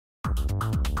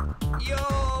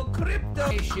Yo, crypto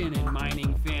nation and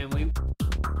mining family.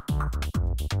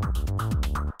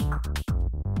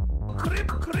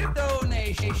 Crypto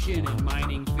nation and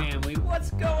mining family.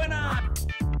 What's going on?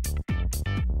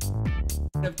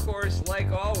 Of course,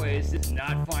 like always, it's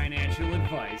not financial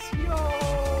advice.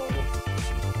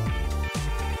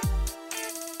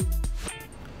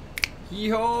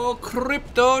 Yo,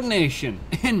 crypto nation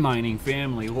and mining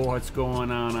family. What's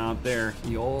going on out there?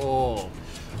 Yo.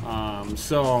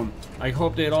 So I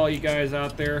hope that all you guys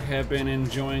out there have been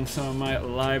enjoying some of my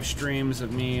live streams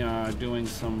of me doing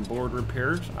some board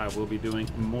repairs. I will be doing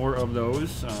more of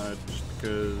those just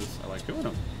because I like doing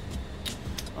them.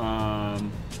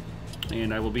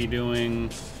 And I will be doing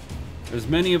as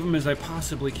many of them as I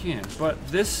possibly can. But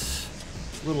this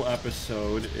little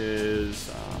episode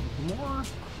is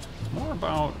more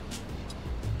about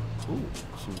some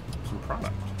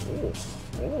product.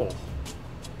 Oh.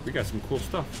 We got some cool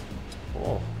stuff.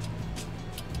 Oh.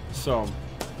 So,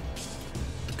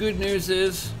 the good news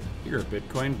is you're a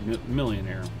Bitcoin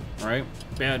millionaire, right?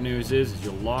 Bad news is you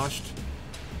lost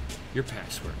your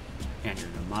password and your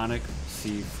mnemonic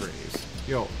seed phrase.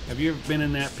 Yo, have you ever been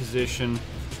in that position?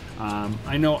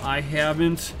 I know I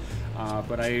haven't,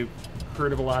 but I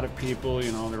heard of a lot of people,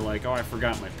 you know, they're like, oh, I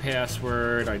forgot my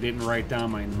password, I didn't write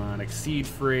down my mnemonic seed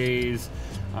phrase,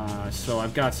 so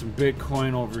I've got some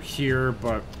Bitcoin over here,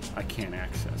 but I can't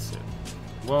access it.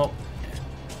 Well,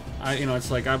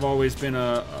 it's like I've always been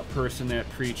a person that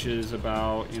preaches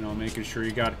about, making sure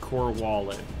you got a core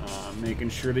wallet, making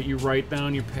sure that you write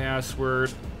down your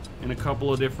password in a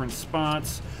couple of different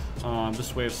spots.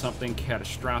 This way, if something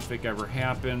catastrophic ever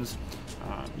happens,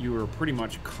 you are pretty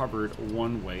much covered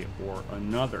one way or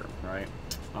another, right?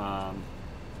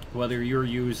 Whether you're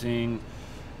using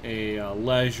a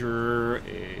ledger,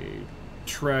 a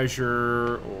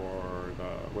treasure, or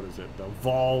the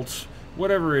vault,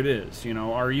 whatever it is,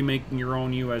 are you making your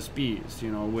own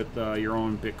USBs, with your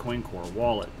own Bitcoin Core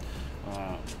wallet?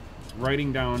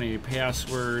 Writing down a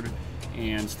password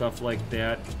and stuff like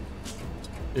that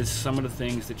is some of the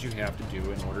things that you have to do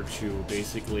in order to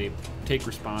basically take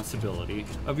responsibility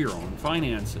of your own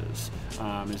finances.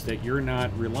 Is that you're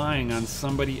not relying on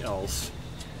somebody else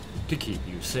to keep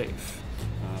you safe.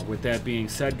 With that being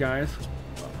said, guys,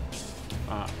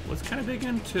 let's kind of dig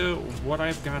into what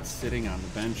I've got sitting on the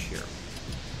bench here.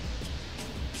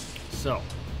 So,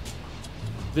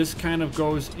 this kind of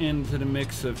goes into the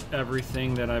mix of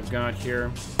everything that I've got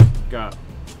here. Got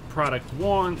product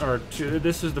one or two.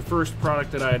 This is the first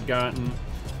product that I had gotten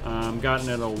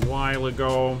it a while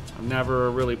ago. I've never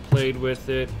really played with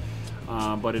it,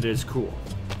 but it is cool.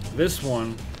 This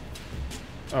one,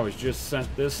 I was just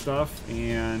sent this stuff,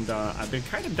 and I've been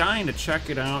kind of dying to check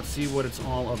it out, see what it's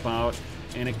all about,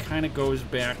 and it kind of goes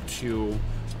back to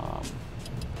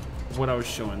what I was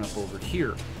showing up over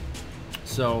here.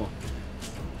 So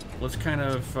let's kind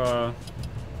of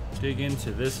dig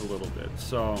into this a little bit.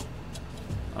 So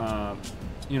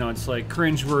it's like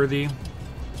cringeworthy.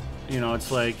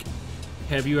 It's like,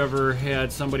 have you ever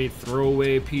had somebody throw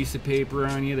away a piece of paper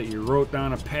on you that you wrote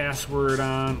down a password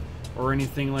on or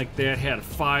anything like that, had a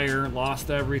fire,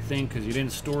 lost everything because you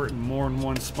didn't store it in more than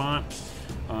one spot?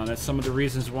 That's some of the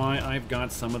reasons why I've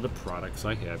got some of the products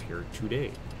I have here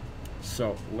today.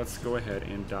 So let's go ahead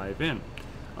and dive in.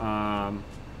 I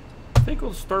think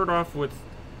we'll start off with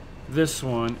this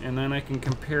one, and then I can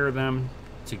compare them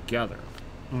together.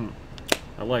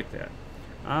 I like that.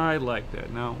 I like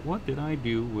that. Now, what did I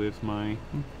do with my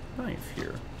knife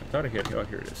here? I thought I had, oh,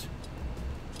 here it is.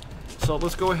 So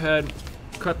let's go ahead,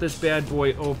 cut this bad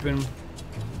boy open,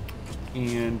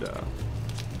 and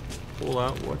pull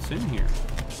out what's in here.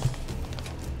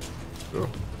 Oh,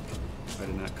 I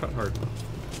did not cut hard enough.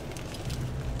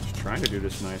 Just trying to do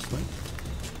this nicely.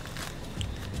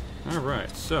 All right,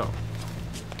 so.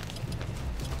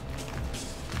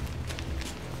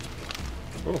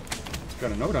 Oh, it's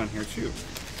got a note on here too.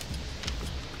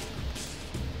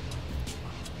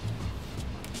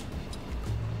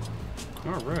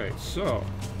 Alright, so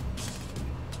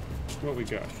what we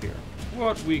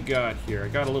got here? I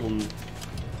got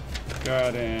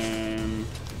an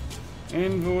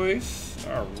invoice.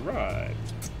 Alright.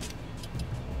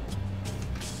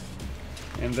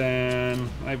 And then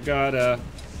I've got a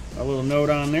little note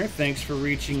on there. Thanks for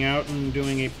reaching out and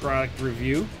doing a product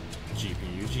review.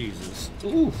 GPU Jesus.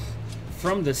 Oof.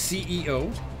 From the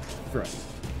CEO,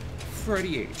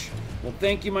 Freddie H. Well,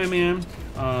 thank you, my man.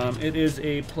 It is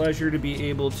a pleasure to be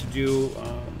able to do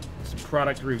some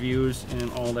product reviews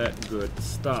and all that good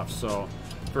stuff. So,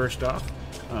 first off,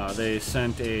 they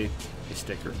sent a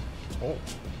sticker. Oh.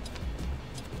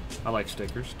 I like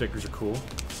stickers. Stickers are cool.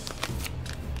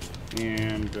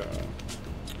 And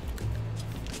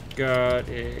got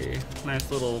a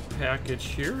nice little package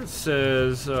here. It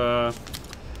says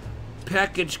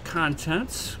package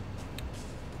contents,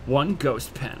 1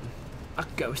 ghost pen. A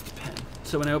ghost pen.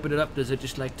 So when I open it up, does it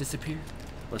just like disappear?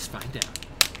 Let's find out.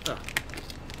 Oh.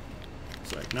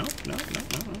 It's like, no.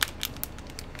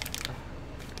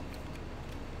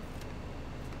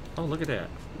 Oh, look at that.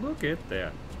 Look at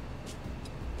that.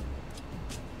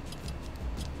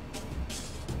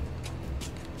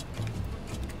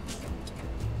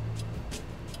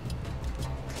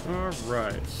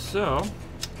 Alright, so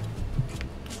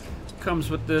comes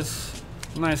with this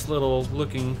nice little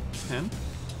looking pen,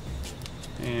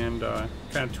 and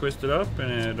kind of twist it up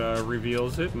and it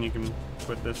reveals it, and you can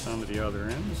put this onto the other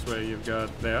end. This way you've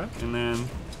got that, and then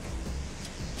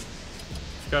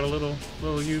it's got a little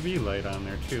UV light on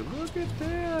there too. Look at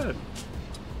that.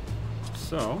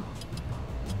 So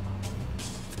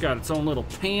it's got its own little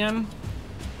pan.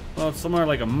 Well, it's somewhere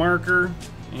like a marker,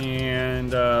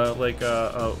 and like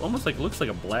almost like, looks like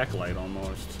a black light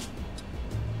almost.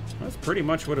 That's pretty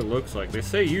much what it looks like. They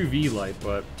say UV light,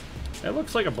 but it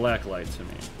looks like a black light to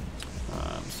me.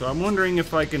 So I'm wondering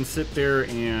if I can sit there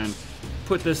and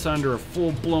put this under a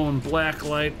full-blown black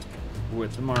light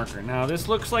with the marker. Now this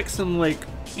looks like some, like,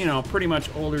 you know, pretty much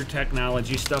older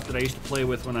technology stuff that I used to play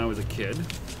with when I was a kid.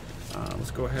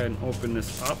 Let's go ahead and open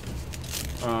this up.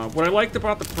 What I liked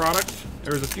about the product,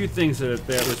 there was a few things that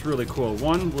was really cool.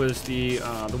 One was the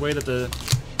way that the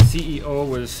CEO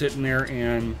was sitting there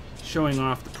and showing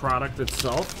off the product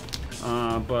itself.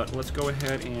 But let's go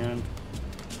ahead and...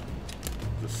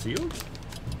 the sealed?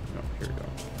 Oh, here we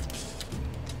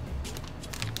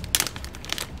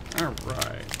go.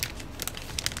 Alright.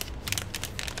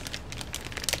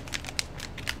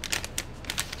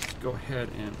 Let's go ahead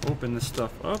and open this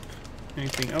stuff up.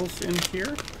 Anything else in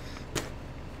here?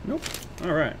 Nope.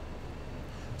 Alright.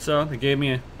 So, they gave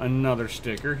me another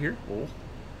sticker here.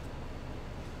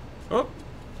 Oh.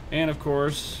 And of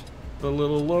course, the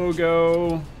little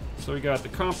logo. So we got the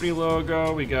company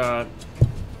logo. We got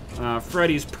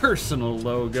Freddy's personal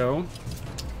logo.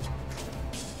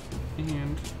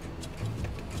 And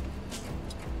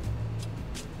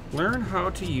learn how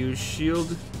to use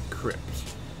Shield Crypt.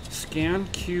 Scan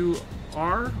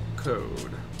QR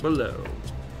code below.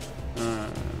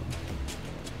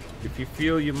 If you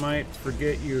feel you might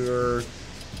forget your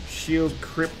Shield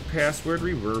Crypt password,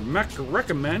 we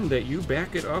recommend that you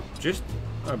back up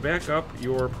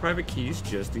your private keys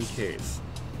just in case.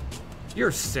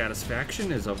 Your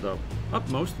satisfaction is of the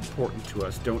utmost importance to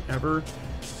us.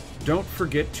 Don't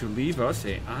forget to leave us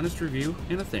an honest review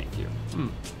and a thank you.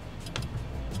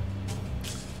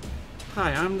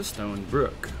 Hi, I'm the Stone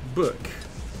Brook Book.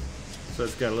 So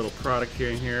it's got a little product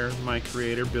here. My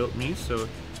creator built me so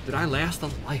that I last a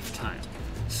lifetime.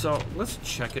 So let's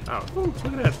check it out. Ooh, look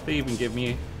at that. They even give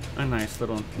me a nice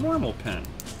little normal pen.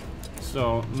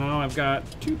 So now I've got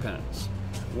 2 pens.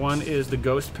 One is the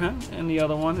ghost pen, and the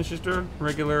other one is just a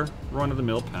regular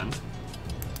run-of-the-mill pen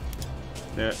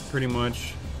that pretty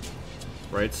much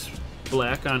writes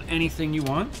black on anything you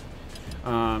want.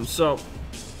 So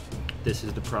this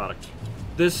is the product.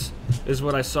 This is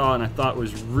what I saw and I thought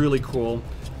was really cool.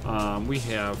 We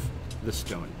have the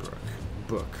Stone Brook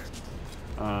Book.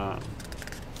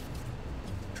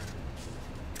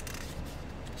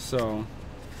 So,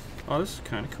 oh, this is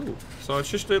kind of cool. So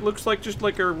it looks like just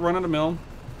like a run-of-the-mill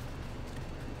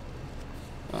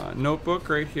notebook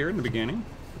right here in the beginning,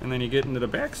 and then you get into the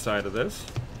back side of this,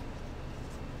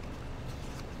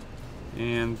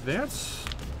 and that's,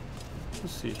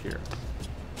 let's see here.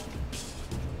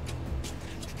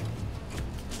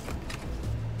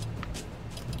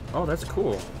 Oh, that's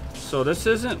cool. So this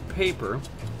isn't paper.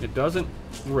 It doesn't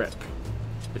rip.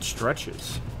 It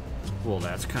stretches. Well,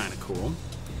 that's kind of cool.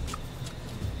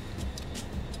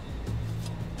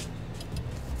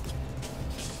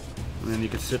 And then you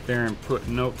can sit there and put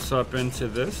notes up into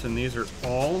this, and these are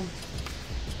all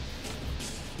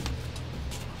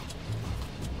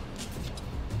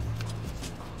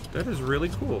that is really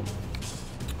cool.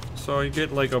 So you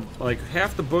get like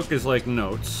half the book is like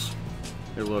notes,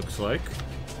 it looks like.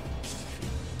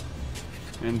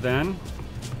 And then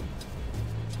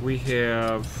we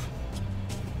have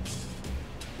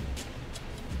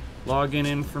login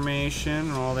information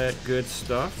and all that good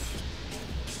stuff.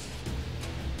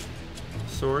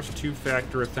 Source,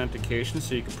 2-factor authentication,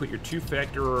 so you can put your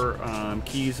 2-factor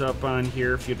keys up on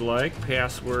here if you'd like,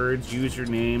 passwords,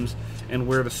 usernames, and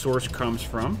where the source comes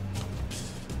from.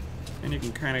 And you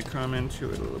can kind of come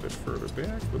into it a little bit further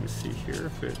back. Let me see here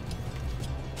if it...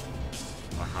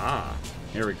 Aha!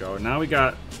 Here we go. Now we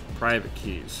got private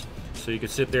keys. So you can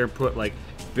sit there and put like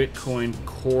Bitcoin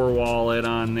Core wallet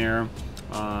on there,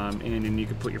 and then you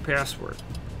can put your password.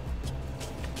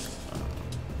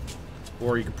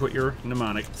 Or you can put your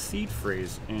mnemonic seed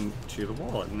phrase into the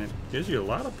wallet, and it gives you a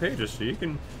lot of pages, so you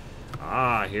can...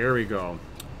 here we go.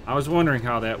 I was wondering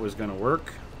how that was going to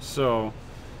work. So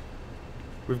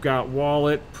we've got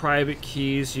wallet, private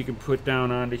keys you can put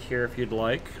down onto here if you'd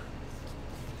like.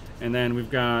 And then we've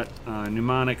got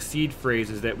mnemonic seed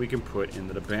phrases that we can put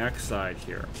into the back side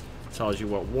here. It tells you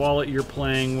what wallet you're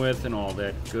playing with and all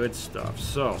that good stuff.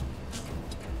 So,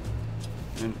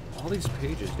 and all these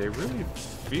pages, they really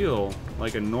feel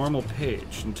like a normal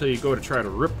page until you go to try to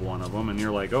rip one of them and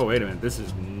you're like, oh, wait a minute, this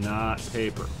is not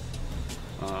paper.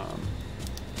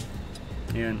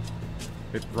 And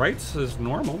it writes as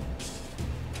normal.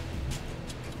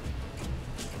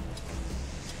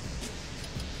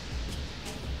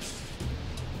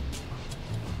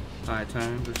 High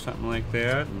times or something like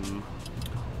that. And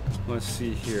let's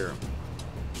see here.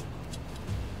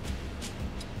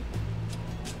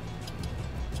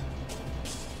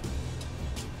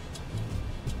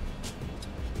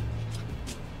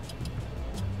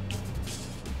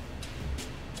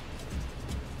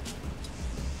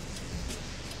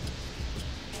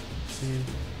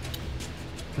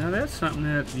 Now that's something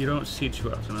that you don't see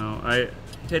too often. Now I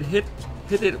had hit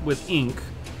it with ink,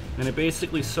 and it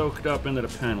basically soaked up into the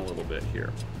pen a little bit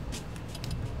here.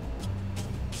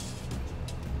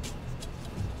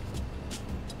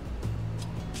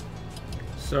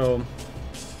 So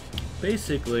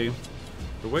basically,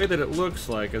 the way that it looks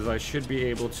like is I should be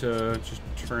able to just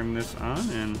turn this on,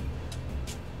 and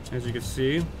as you can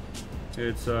see,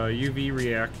 it's UV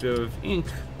reactive ink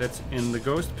that's in the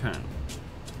Ghost pen.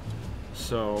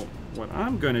 So what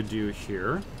I'm going to do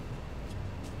here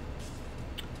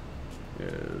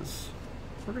is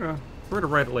we're gonna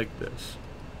write it like this.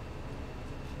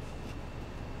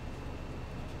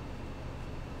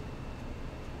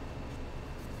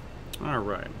 All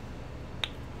right.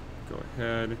 Go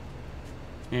ahead.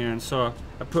 And so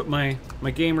I put my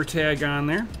gamer tag on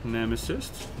there,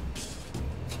 Nemesis.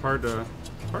 It's hard to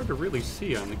really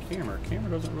see on the camera.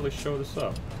 Camera doesn't really show this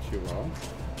up too well.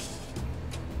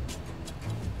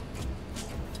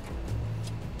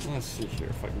 Let's see here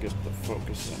if I can get the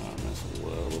focus in on this a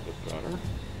little bit better.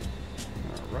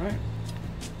 All right.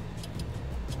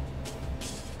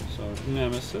 So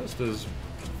Nemesis, as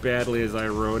badly as I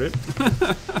wrote it.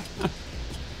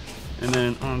 And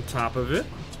then on top of it,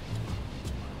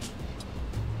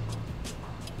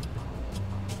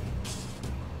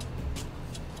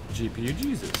 GPU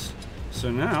Jesus. So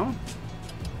now,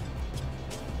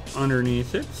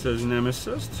 underneath it says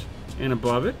Nemesis, and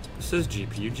above it says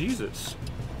GPU Jesus.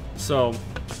 So,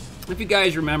 if you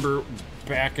guys remember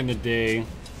back in the day,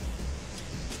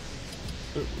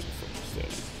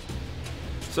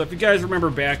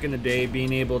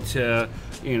 being able to,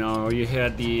 you know, you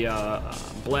had the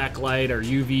black light or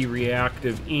UV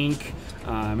reactive ink,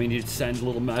 and you'd send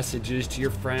little messages to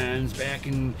your friends back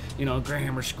in, you know,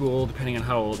 grammar school, depending on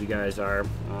how old you guys are.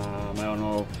 I don't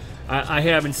know. I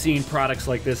haven't seen products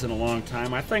like this in a long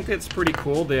time. I think it's pretty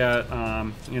cool that,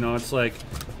 you know, it's like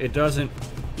it doesn't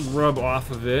rub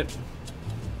off of it.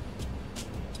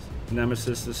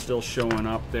 Nemesis is still showing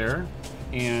up there,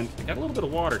 and I got a little bit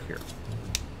of water here.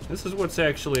 This is what's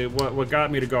actually what got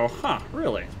me to go, huh,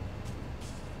 really?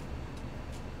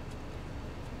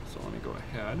 So let me go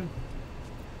ahead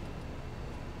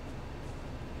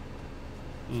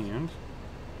and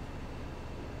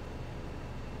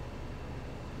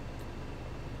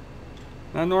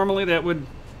now normally that would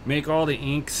make all the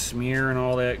ink smear and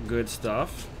all that good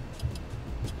stuff.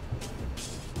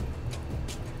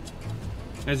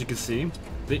 As you can see,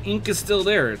 the ink is still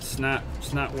there. It's not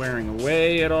wearing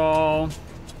away at all.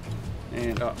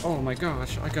 And oh my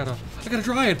gosh, I gotta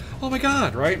dry it. Oh my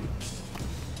god, right?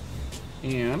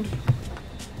 And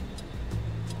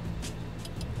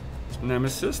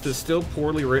Nemesis is still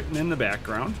poorly written in the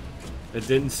background. It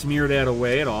didn't smear that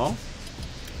away at all.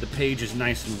 The page is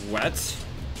nice and wet.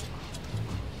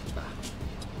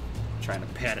 Trying to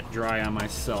pat it dry on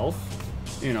myself.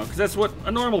 You know, because that's what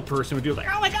a normal person would do. Like,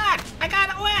 oh my god, I got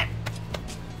it wet!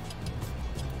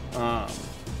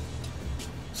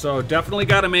 So definitely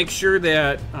got to make sure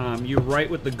that you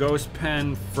write with the Ghost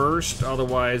pen first.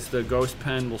 Otherwise, the Ghost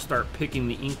pen will start picking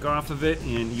the ink off of it,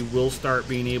 and you will start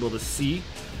being able to see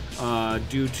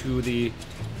due to the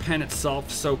pen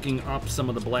itself soaking up some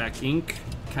of the black ink.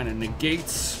 Kind of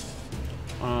negates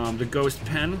the Ghost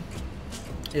pen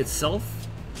itself,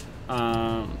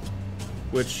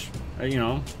 which, you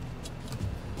know,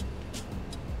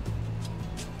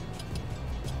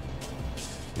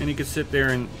 And you can sit there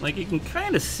and, like, you can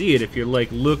kind of see it if you're, like,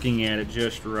 looking at it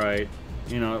just right.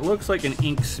 You know, it looks like an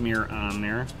ink smear on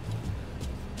there.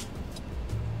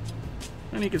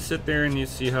 And you can sit there and you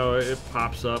see how it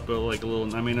pops up like a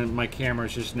little, I mean, my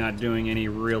camera's just not doing any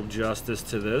real justice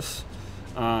to this.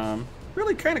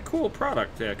 Really kind of cool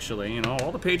product, actually. You know,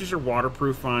 all the pages are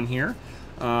waterproof on here.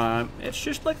 It's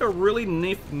just like a really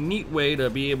neat way to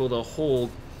be able to hold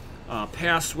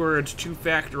passwords,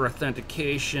 two-factor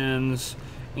authentications,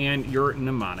 and your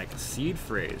mnemonic seed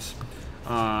phrase.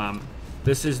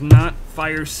 This is not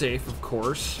fire safe, of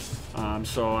course.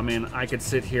 So, I mean, I could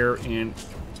sit here and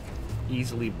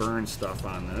easily burn stuff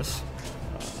on this.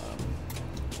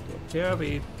 I have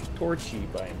a torchy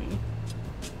by me.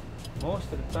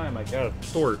 Most of the time I got a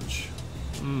torch.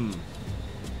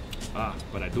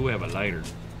 But I do have a lighter.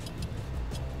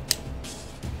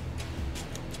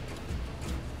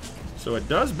 So it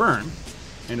does burn,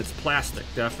 and it's plastic,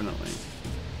 definitely.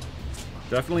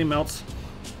 Definitely melts.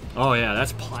 Oh yeah,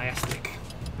 that's plastic.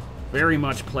 Very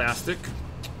much plastic.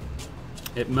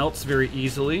 It melts very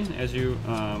easily, as you,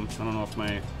 I don't know if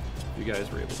you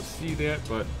guys were able to see that,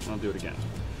 but I'll do it again.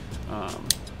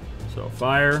 So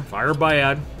fire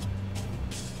bad.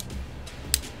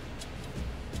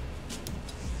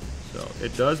 So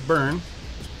it does burn.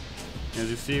 As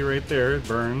you see right there, it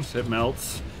burns, it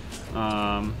melts.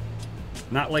 Not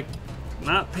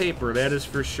paper, that is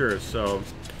for sure. So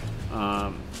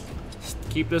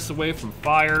keep this away from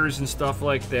fires and stuff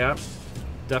like that.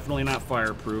 Definitely not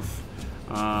fireproof.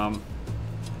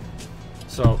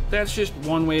 So that's just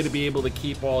one way to be able to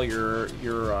keep all your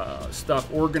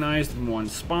stuff organized in one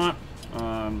spot.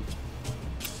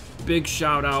 Big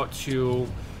shout out to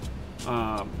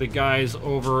the guys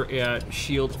over at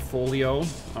Shieldfolio,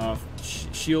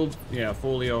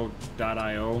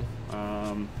 folio.io.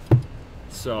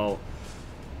 So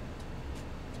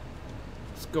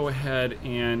let's go ahead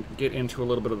and get into a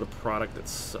little bit of the product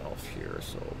itself here.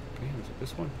 So, okay, is it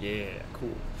this one? Yeah,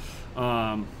 cool.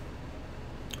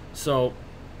 So,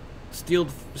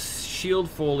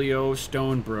 Shieldfolio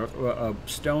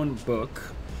Stone Book.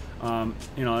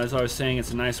 You know, as I was saying,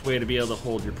 it's a nice way to be able to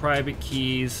hold your private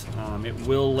keys. It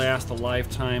will last a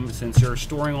lifetime since you're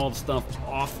storing all the stuff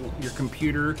off your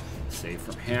computer, safe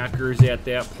from hackers at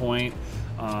that point.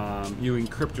 You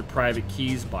encrypt your private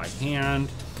keys by hand.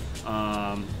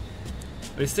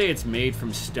 They say it's made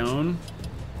from stone.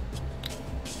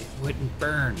 It wouldn't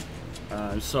burn.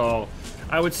 So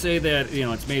I would say that, you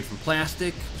know, it's made from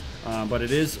plastic, but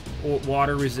it is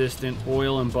water resistant,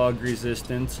 oil and bug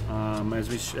resistant.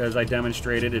 As I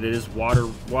demonstrated, it is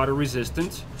water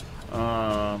resistant.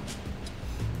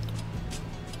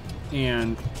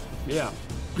 And yeah,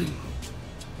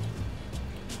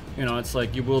 you know, it's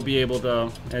like you will be able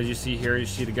to, as you see here, you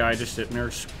see the guy just sitting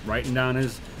there writing down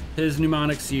his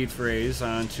mnemonic seed phrase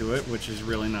onto it, which is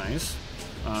really nice.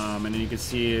 And then you can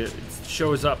see it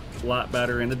shows up a lot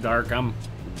better in the dark. I'm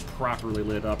properly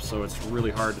lit up, so it's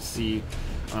really hard to see.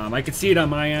 I can see it on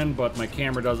my end, but my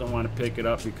camera doesn't want to pick it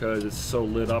up because it's so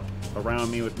lit up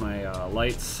around me with my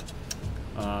lights.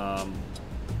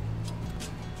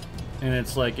 And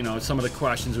it's like, you know, some of the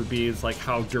questions would be, it's like,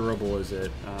 how durable is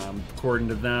it? According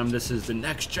to them, this is the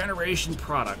next generation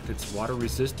product. It's water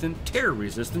resistant, tear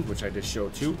resistant, which I just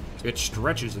showed you. It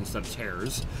stretches instead of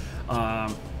tears.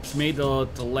 It's made to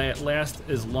last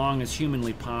as long as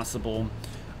humanly possible.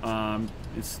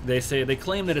 They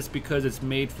claim that it's because it's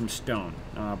made from stone.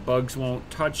 Bugs won't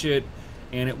touch it,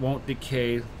 and it won't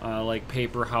decay like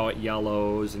paper, how it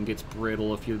yellows and gets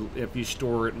brittle if you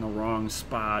store it in the wrong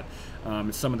spot.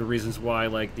 It's some of the reasons why,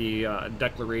 like, the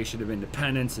Declaration of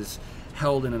Independence is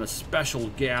held in a special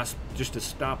gas just to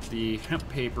stop the hemp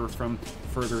paper from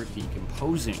further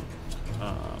decomposing.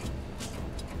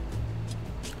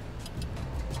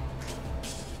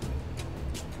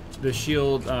 The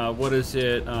shield, what is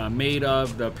it made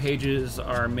of? The pages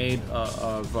are made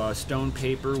of stone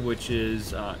paper, which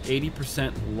is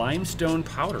 80% limestone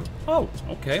powder. Oh,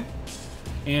 okay.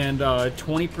 And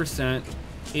 20%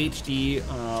 HD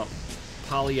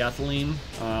polyethylene.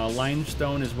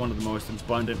 Limestone is one of the most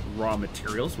abundant raw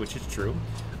materials, which is true.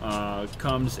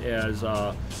 Comes as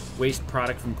a waste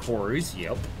product from quarries.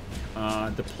 Yep.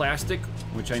 The plastic,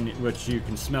 which you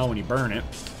can smell when you burn it,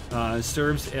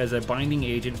 serves as a binding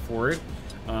agent for it,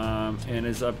 and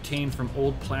is obtained from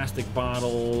old plastic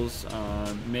bottles,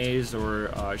 maize, or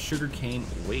sugarcane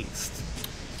waste.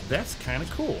 That's kind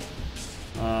of cool.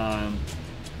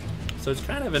 So it's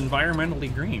kind of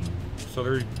environmentally green. So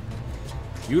they're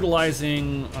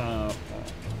utilizing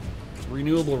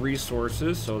renewable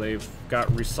resources. So they've got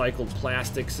recycled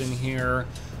plastics in here.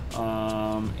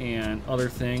 and other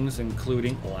things,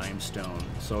 including limestone.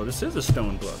 So this is a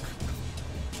stone book.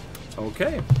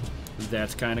 Okay,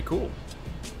 that's kind of cool.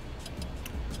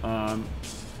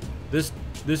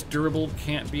 This durable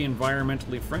can't be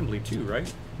environmentally friendly too,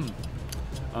 right?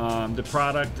 The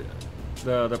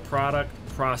product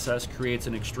process creates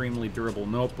an extremely durable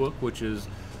notebook, which is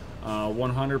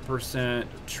 100%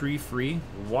 tree-free,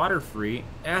 water-free,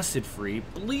 acid-free,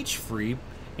 bleach-free,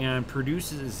 and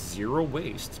produces zero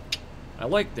waste. I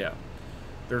like that.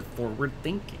 They're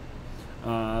forward-thinking.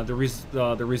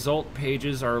 The result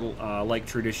pages are like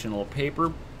traditional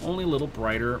paper, only a little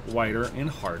brighter, whiter, and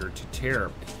harder to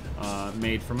tear.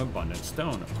 Made from abundant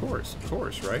stone, of course,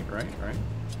 right.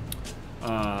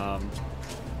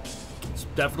 It's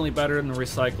definitely better than the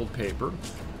recycled paper.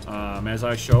 As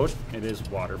I showed, it is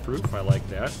waterproof. I like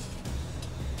that.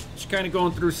 Just kind of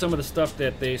going through some of the stuff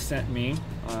that they sent me.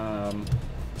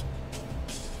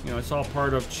 You know, it's all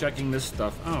part of checking this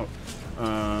stuff out.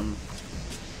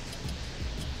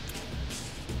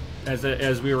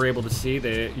 As we were able to see,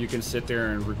 that you can sit there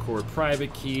and record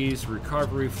private keys,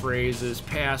 recovery phrases,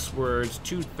 passwords,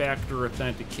 two-factor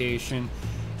authentication,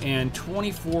 and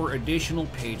 24 additional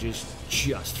pages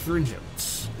just for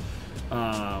notes.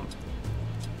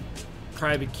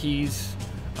 Private keys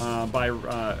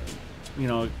you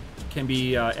know, can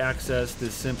be accessed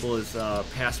as simple as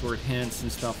password hints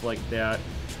and stuff like that.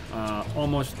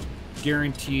 Almost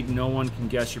guaranteed no one can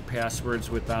guess your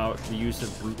passwords without the use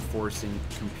of brute forcing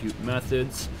compute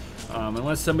methods.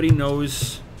 Unless somebody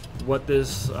knows what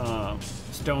this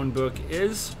stone book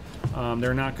is,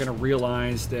 they're not going to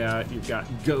realize that you've got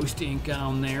ghost ink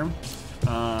on there.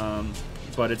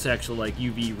 But it's actually like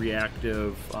UV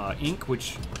reactive ink,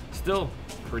 which is still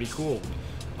pretty cool.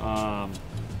 And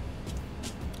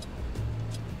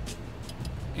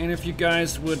if you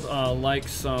guys would like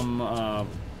some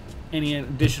any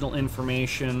additional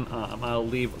information, I'll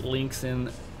leave links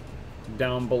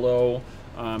down below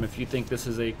if you think this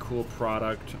is a cool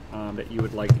product that you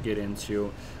would like to get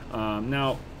into.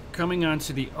 Now, coming on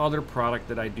to the other product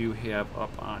that I do have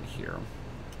up on here,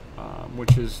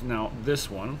 which is now this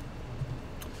one.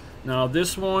 Now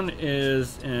this one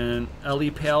is an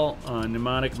LEPAL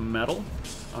pneumatic metal.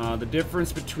 The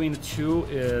difference between the two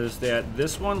is that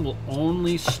this one will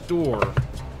only store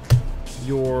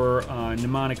your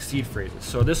mnemonic seed phrases.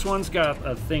 So this one's got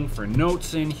a thing for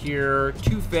notes in here,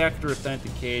 two-factor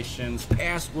authentications,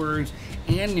 passwords,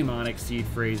 and mnemonic seed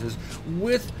phrases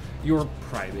with your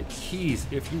private keys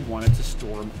if you wanted to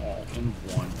store them all in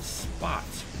one spot.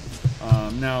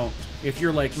 Now, if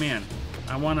you're like, man,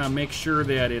 I want to make sure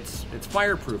that it's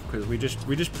fireproof, because we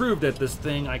just proved that this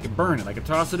thing, I could burn it, I could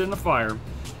toss it in the fire,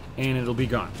 and it'll be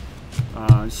gone.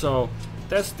 So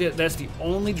that's the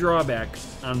only drawback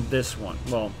on this one.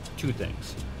 Well, two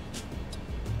things.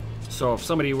 So if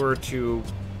somebody were to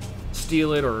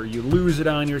steal it or you lose it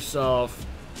on yourself,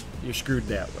 you're screwed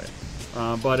that way.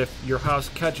 But if your house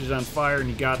catches on fire and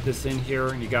you got this in here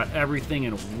and you got everything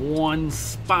in one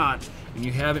spot and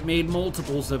you haven't made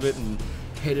multiples of it and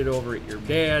hid it over at your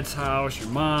dad's house, your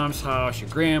mom's house, your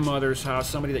grandmother's house,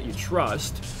 somebody that you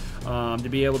trust, to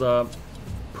be able to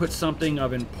put something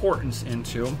of importance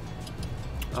into,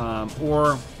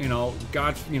 or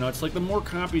God, it's like the more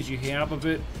copies you have of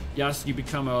it, yes, it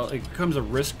becomes a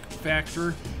risk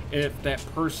factor if that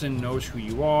person knows who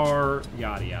you are,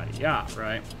 yada yada yada,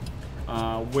 right?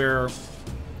 Where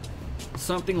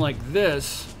something like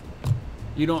this,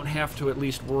 you don't have to at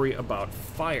least worry about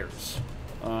fires.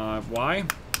 Why?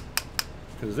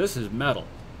 Because this is metal,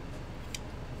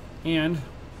 and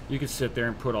you can sit there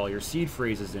and put all your seed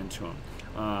phrases into them.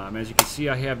 As you can see,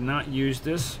 I have not used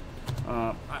this.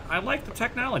 I like the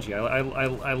technology.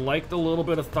 I like the little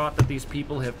bit of thought that these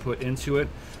people have put into it.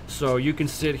 So you can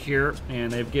sit here,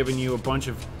 and they've given you a bunch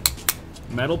of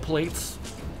metal plates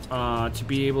to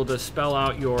be able to spell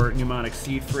out your mnemonic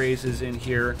seed phrases in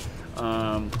here.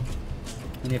 And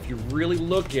if you really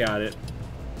look at it,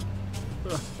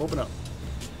 open up.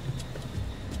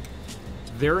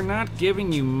 They're not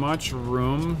giving you much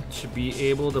room to be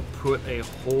able to put a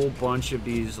whole bunch of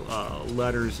these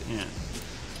letters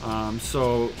in.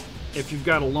 So if you've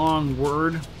got a long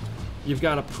word, you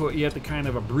have to kind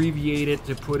of abbreviate it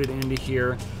to put it into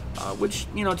here, which,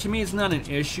 to me is not an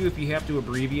issue. If you have to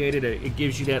abbreviate it, it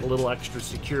gives you that little extra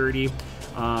security.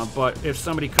 But if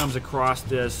somebody comes across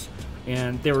this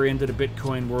and they're into the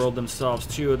Bitcoin world themselves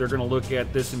too, they're going to look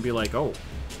at this and be like, oh,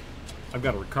 I've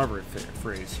got a recovery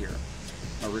phrase here.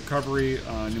 A recovery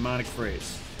mnemonic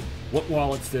phrase. What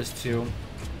wallet's this to?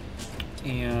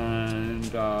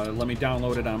 And let me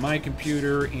download it on my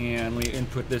computer and let me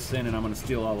input this in, and I'm going to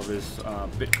steal all of his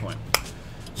Bitcoin.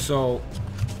 So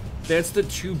that's the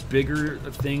two bigger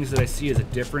things that I see as a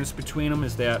difference between them,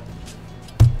 is that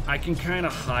I can kind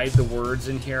of hide the words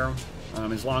in here.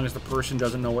 As long as the person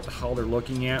doesn't know what the hell they're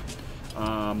looking at,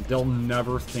 they'll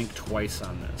never think twice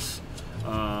on this.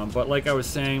 But like I was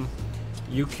saying,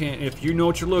 you can, if you know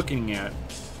what you're looking at,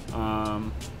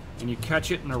 and you catch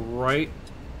it in the right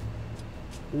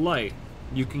light,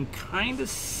 you can kind of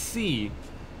see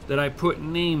that I put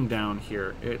name down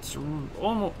here. It's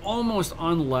almost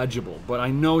unlegible, but I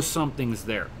know something's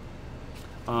there.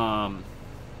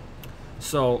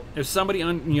 So if somebody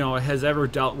has ever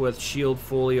dealt with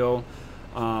Shieldfolio,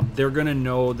 they're gonna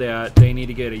know that they need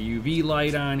to get a UV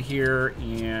light on here,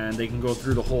 and they can go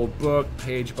through the whole book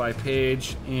page by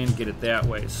page and get it that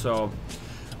way. So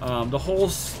the whole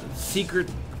secret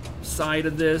side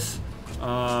of this,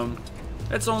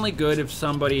 it's only good if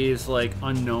somebody is like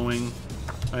unknowing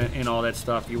and all that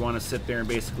stuff. You want to sit there and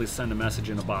basically send a message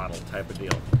in a bottle type of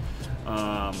deal.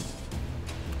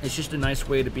 It's just a nice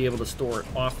way to be able to store it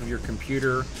off of your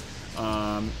computer.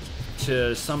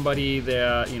 To somebody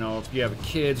that, if you have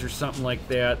kids or something like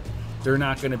that, they're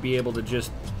not going to be able to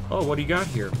just, oh, what do you got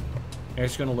here?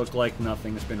 It's going to look like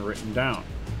nothing's been written down.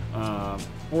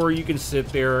 Or you can sit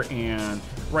there and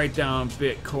write down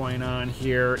Bitcoin on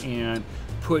here and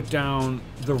put down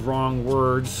the wrong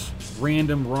words,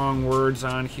 random wrong words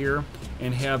on here,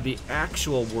 and have the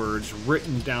actual words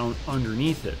written down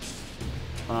underneath it.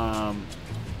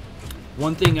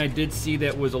 One thing I did see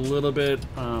that was a little bit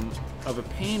of a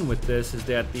pain with this is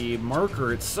that the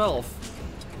marker itself,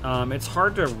 it's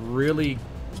hard to really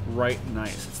write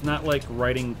nice. It's not like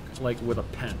writing like with a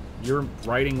pen. You're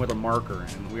writing with a marker,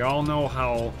 and we all know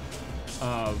how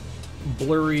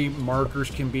blurry markers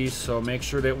can be, so make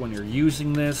sure that when you're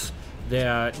using this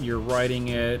that you're writing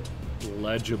it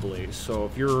legibly. So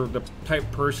if you're the type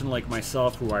of person like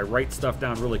myself who I write stuff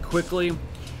down really quickly,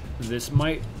 this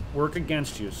might work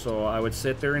against you. So I would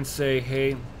sit there and say,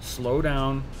 hey, slow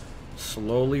down,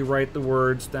 slowly write the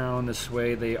words down, this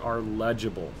way they are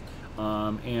legible.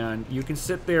 And you can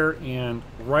sit there and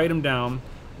write them down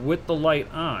with the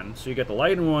light on. So you got the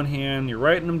light in one hand, you're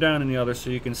writing them down in the other, so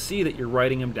you can see that you're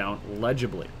writing them down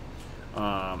legibly.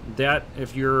 That,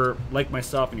 if you're like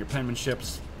myself and your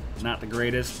penmanship's not the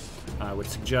greatest, I would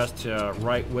suggest to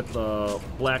write with the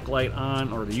black light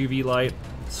on or the UV light.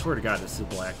 I swear to God, this is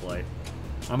black light.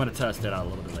 I'm going to test it out a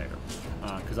little bit later,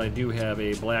 because I do have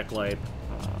a black light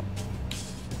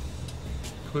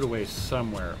put away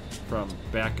somewhere from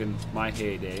back in my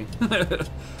heyday.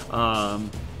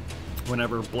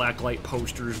 Whenever blacklight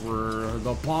posters were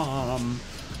the bomb.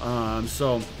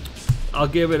 So I'll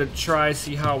give it a try,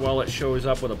 see how well it shows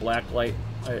up with a black light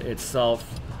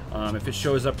itself. If it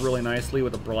shows up really nicely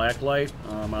with a black light,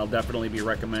 I'll definitely be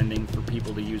recommending for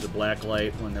people to use a black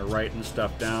light when they're writing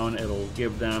stuff down. It'll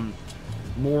give them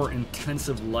more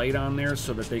intensive light on there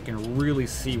so that they can really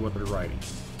see what they're writing.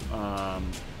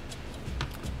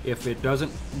 If it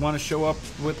doesn't want to show up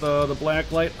with the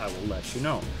black light, I will let you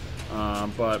know.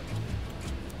 But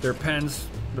their pens,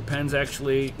 the pen's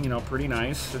actually, pretty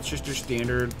nice. It's just your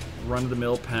standard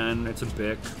run-of-the-mill pen. It's a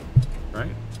Bic,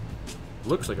 right?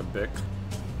 Looks like a Bic.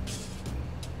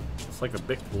 It's like a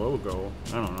Bic logo.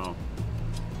 I don't know.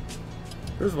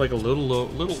 There's like a little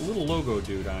logo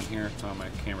dude on here. Oh, my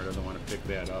camera doesn't want to pick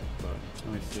that up, but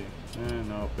let me see.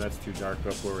 No, that's too dark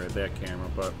up where we're at that camera.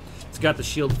 But it's got the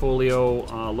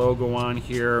Shieldfolio logo on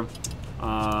here.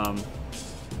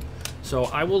 So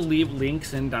I will leave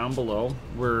links in down below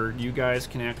where you guys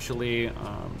can actually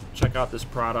check out this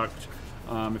product.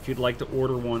 If you'd like to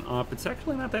order one up, it's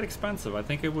actually not that expensive. I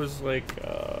think it was like,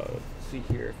 let's see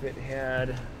here, if it had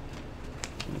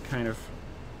any kind of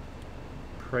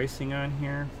pricing on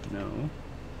here. No,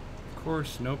 of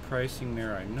course, no pricing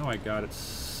there. I know I got it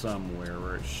somewhere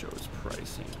where it shows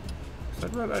pricing. So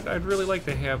I'd really like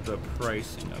to have the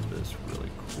pricing of this really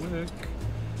quick.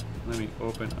 Let me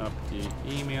open up the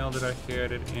email that I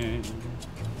had it in.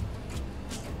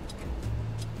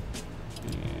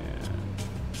 And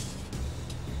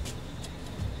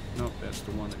nope, that's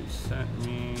the one that he sent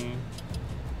me.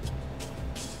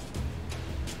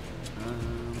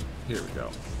 Here we go.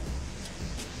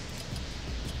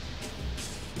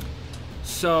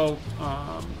 So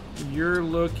you're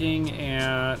looking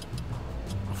at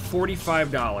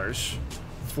 $45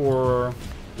 for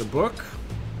the book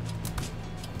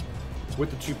with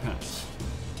the 2 pens.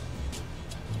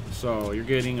 So you're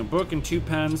getting a book and 2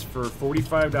 pens for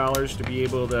 $45 to be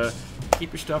able to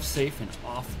keep your stuff safe and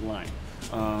offline.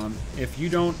 If you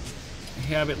don't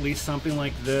have at least something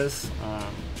like this,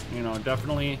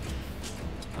 definitely.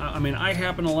 I mean, I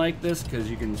happen to like this because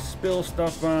you can spill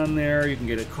stuff on there, you can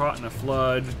get it caught in a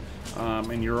flood,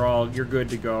 and you're good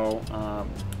to go.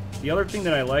 The other thing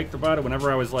that I liked about it,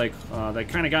 whenever I was like, that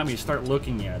kind of got me to start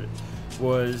looking at it,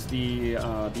 was the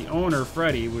owner,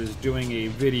 Freddie, was doing a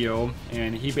video,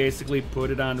 and he basically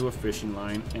put it onto a fishing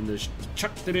line and just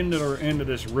chucked it into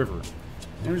this river.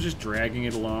 And it was just dragging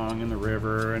it along in the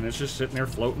river, and it's just sitting there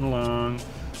floating along.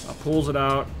 Pulls it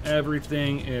out.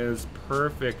 Everything is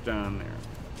perfect on there.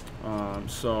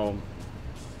 So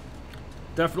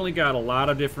definitely got a lot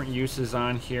of different uses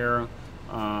on here.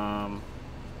 Yeah,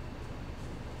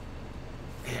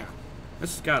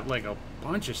 this has got like a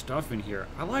bunch of stuff in here.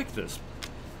 I like this.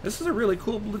 This is a really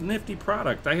cool, nifty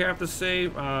product. I have to say,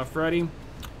 Freddie,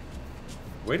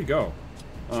 way to go.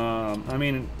 I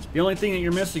mean, the only thing that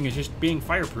you're missing is just being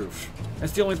fireproof.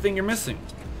 That's the only thing you're missing.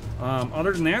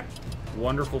 Other than that,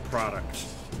 wonderful product.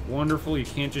 Wonderful. You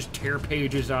can't just tear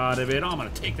pages out of it. Oh, I'm gonna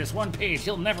take this one page.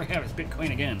 He'll never have his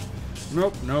Bitcoin again.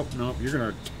 Nope, nope, nope.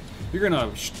 You're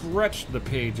gonna stretch the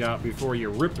page out before you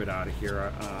rip it out of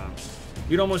here.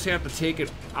 You'd almost have to take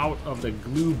it out of the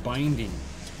glue binding,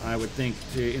 I would think,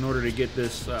 in order to get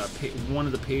this one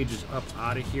of the pages up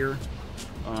out of here.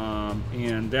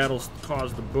 And that'll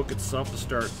cause the book itself to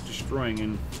start destroying.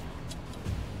 And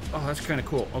oh, that's kind of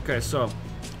cool. Okay, so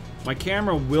my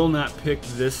camera will not pick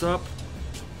this up,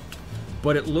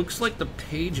 but it looks like the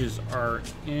pages are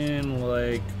in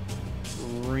like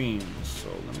reams. So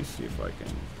let me see if I can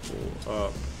pull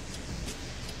up.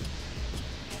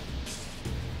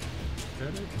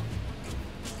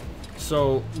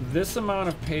 So this amount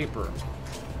of paper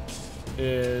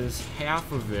is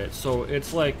half of it. So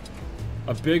it's like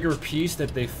a bigger piece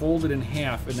that they folded in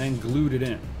half and then glued it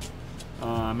in.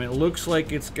 It looks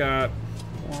like it's got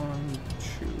 1,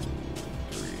 2,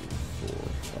 3, 4,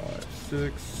 5,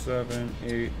 6, 7,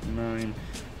 8, 9,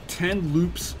 10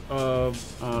 loops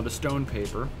of the stone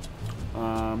paper.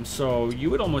 So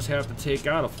you would almost have to take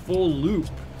out a full loop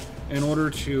in order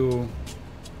to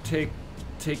take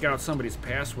out somebody's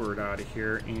password out of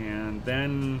here, and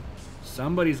then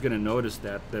somebody's going to notice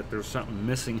that there's something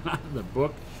missing out of the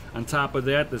book. On top of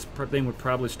that, this thing would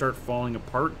probably start falling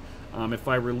apart if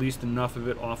I released enough of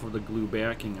it off of the glue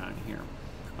backing on here.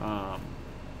 I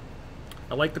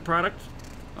like the product.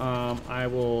 I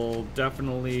will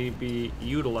definitely be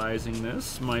utilizing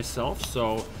this myself,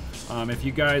 so if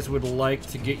you guys would like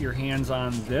to get your hands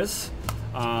on this,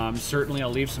 certainly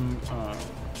I'll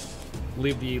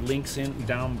leave the links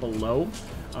down below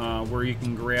where you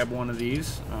can grab one of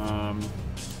these.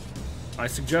 I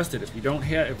suggest it.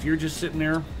 If you're just sitting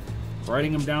there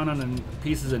writing them down on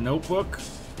pieces of notebook,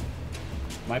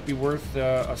 might be worth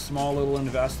a small little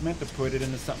investment to put it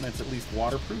into something that's at least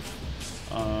waterproof.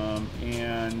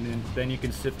 And then you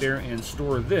can sit there and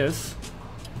store this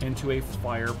into a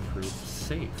fireproof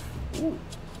safe. Ooh.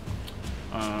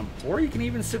 Or you can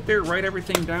even sit there, write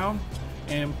everything down,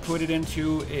 and put it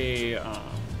into a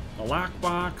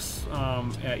lockbox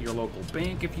at your local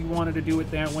bank if you wanted to do it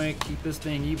that way. Keep this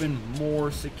thing even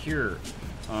more secure.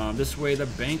 This way the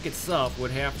bank itself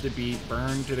would have to be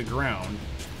burned to the ground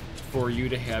for you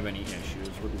to have any issues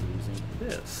with losing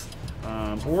this.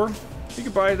 Or you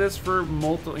could buy this for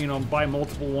buy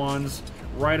multiple ones,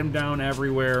 write them down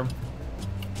everywhere,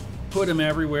 put them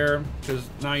everywhere, because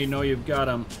now you know you've got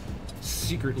them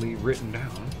secretly written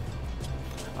down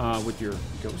with your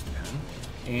ghost pen,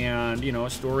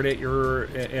 and store it at your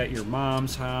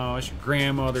mom's house, your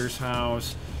grandmother's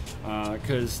house,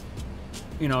 because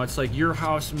it's like your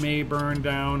house may burn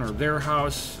down, or their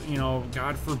house,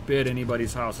 God forbid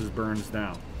anybody's houses burns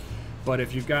down. But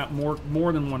if you've got more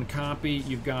than one copy,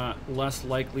 you've got less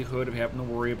likelihood of having to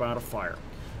worry about a fire.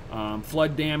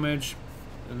 Flood damage,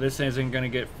 this isn't going to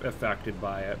get affected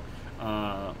by it.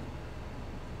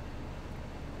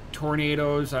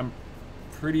 Tornadoes, I'm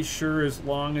pretty sure as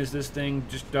long as this thing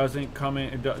just doesn't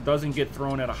get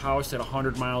thrown at a house at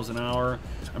 100 miles an hour,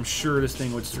 I'm sure this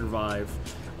thing would survive.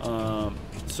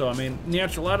 So I mean,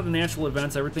 a lot of the natural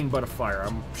events, everything but a fire,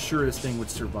 I'm sure this thing would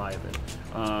survive it.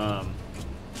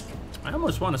 I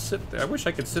almost want to sit there. I wish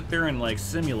I could sit there and like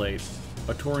simulate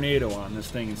a tornado on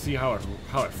this thing and see how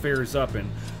it fares up in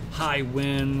high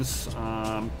winds.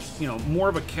 More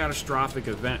of a catastrophic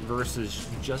event versus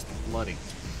just flooding.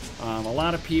 A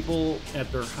lot of people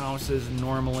at their houses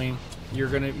normally,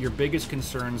 your biggest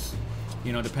concerns,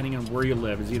 depending on where you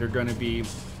live, is either going to be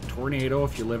tornado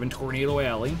if you live in Tornado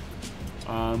Alley,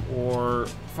 or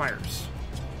fires.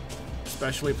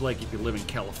 Especially if you live in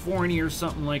California or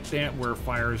something like that, where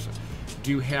fires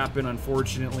do happen,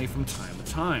 unfortunately, from time to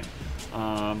time.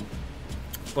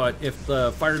 But if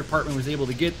the fire department was able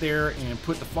to get there and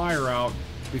put the fire out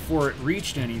before it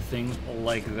reached anything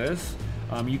like this,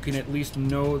 you can at least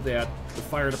know that the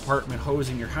fire department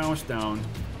hosing your house down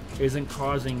isn't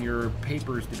causing your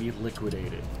papers to be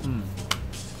liquidated.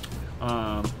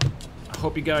 I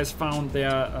hope you guys found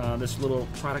that this little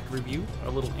product review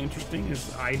a little interesting,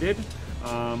 as I did.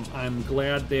 I'm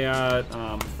glad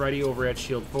that Freddie over at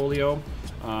Shieldfolio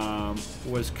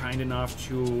was kind enough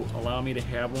to allow me to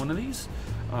have one of these,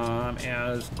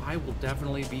 as I will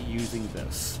definitely be using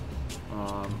this.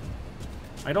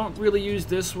 I don't really use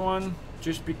this one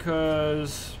just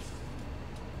because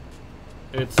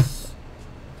it's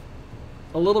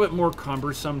a little bit more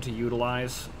cumbersome to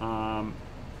utilize,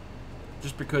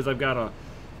 just because I've got to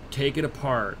take it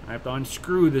apart. I have to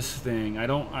unscrew this thing.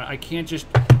 I can't just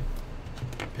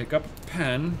pick up a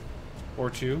pen or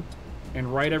two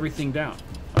and write everything down.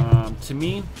 To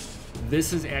me,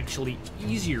 this is actually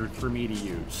easier for me to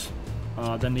use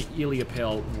than the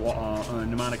Eliapale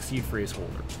mnemonic seed phrase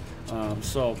holder.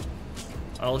 So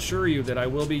I'll assure you that I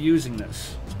will be using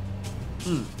this.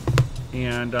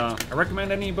 And I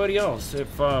recommend anybody else, if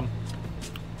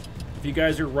you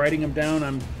guys are writing them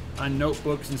down on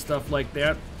notebooks and stuff like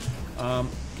that,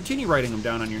 continue writing them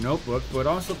down on your notebook, but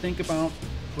also think about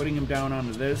putting them down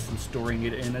onto this and storing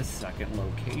it in a second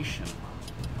location.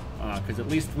 Because at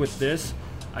least with this,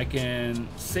 I can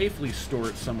safely store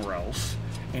it somewhere else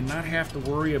and not have to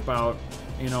worry about,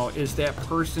 you know, is that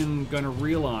person going to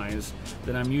realize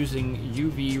that I'm using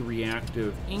UV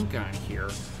reactive ink on here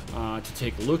to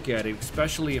take a look at it,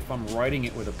 especially if I'm writing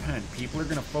it with a pen. People are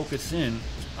going to focus in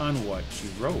on what you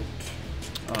wrote,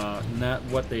 not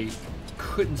what they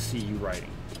couldn't see you writing.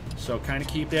 So kind of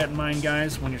keep that in mind,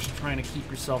 guys, when you're trying to keep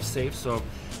yourself safe. So,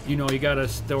 you know, you got to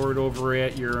store it over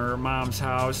at your mom's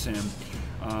house, and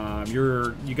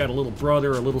you got a little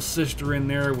brother or a little sister in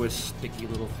there with sticky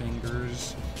little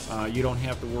fingers. You don't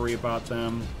have to worry about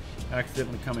them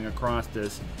accidentally coming across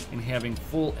this and having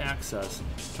full access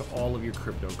to all of your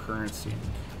cryptocurrency.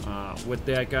 With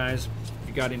that, guys, if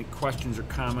you got any questions or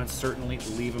comments, certainly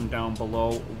leave them down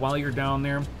below. While you're down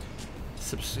there,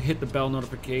 hit the bell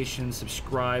notification,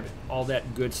 subscribe, all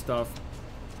that good stuff.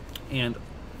 And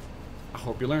I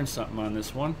hope you learned something on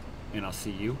this one, and I'll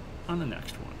see you on the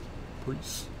next one.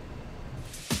 Peace.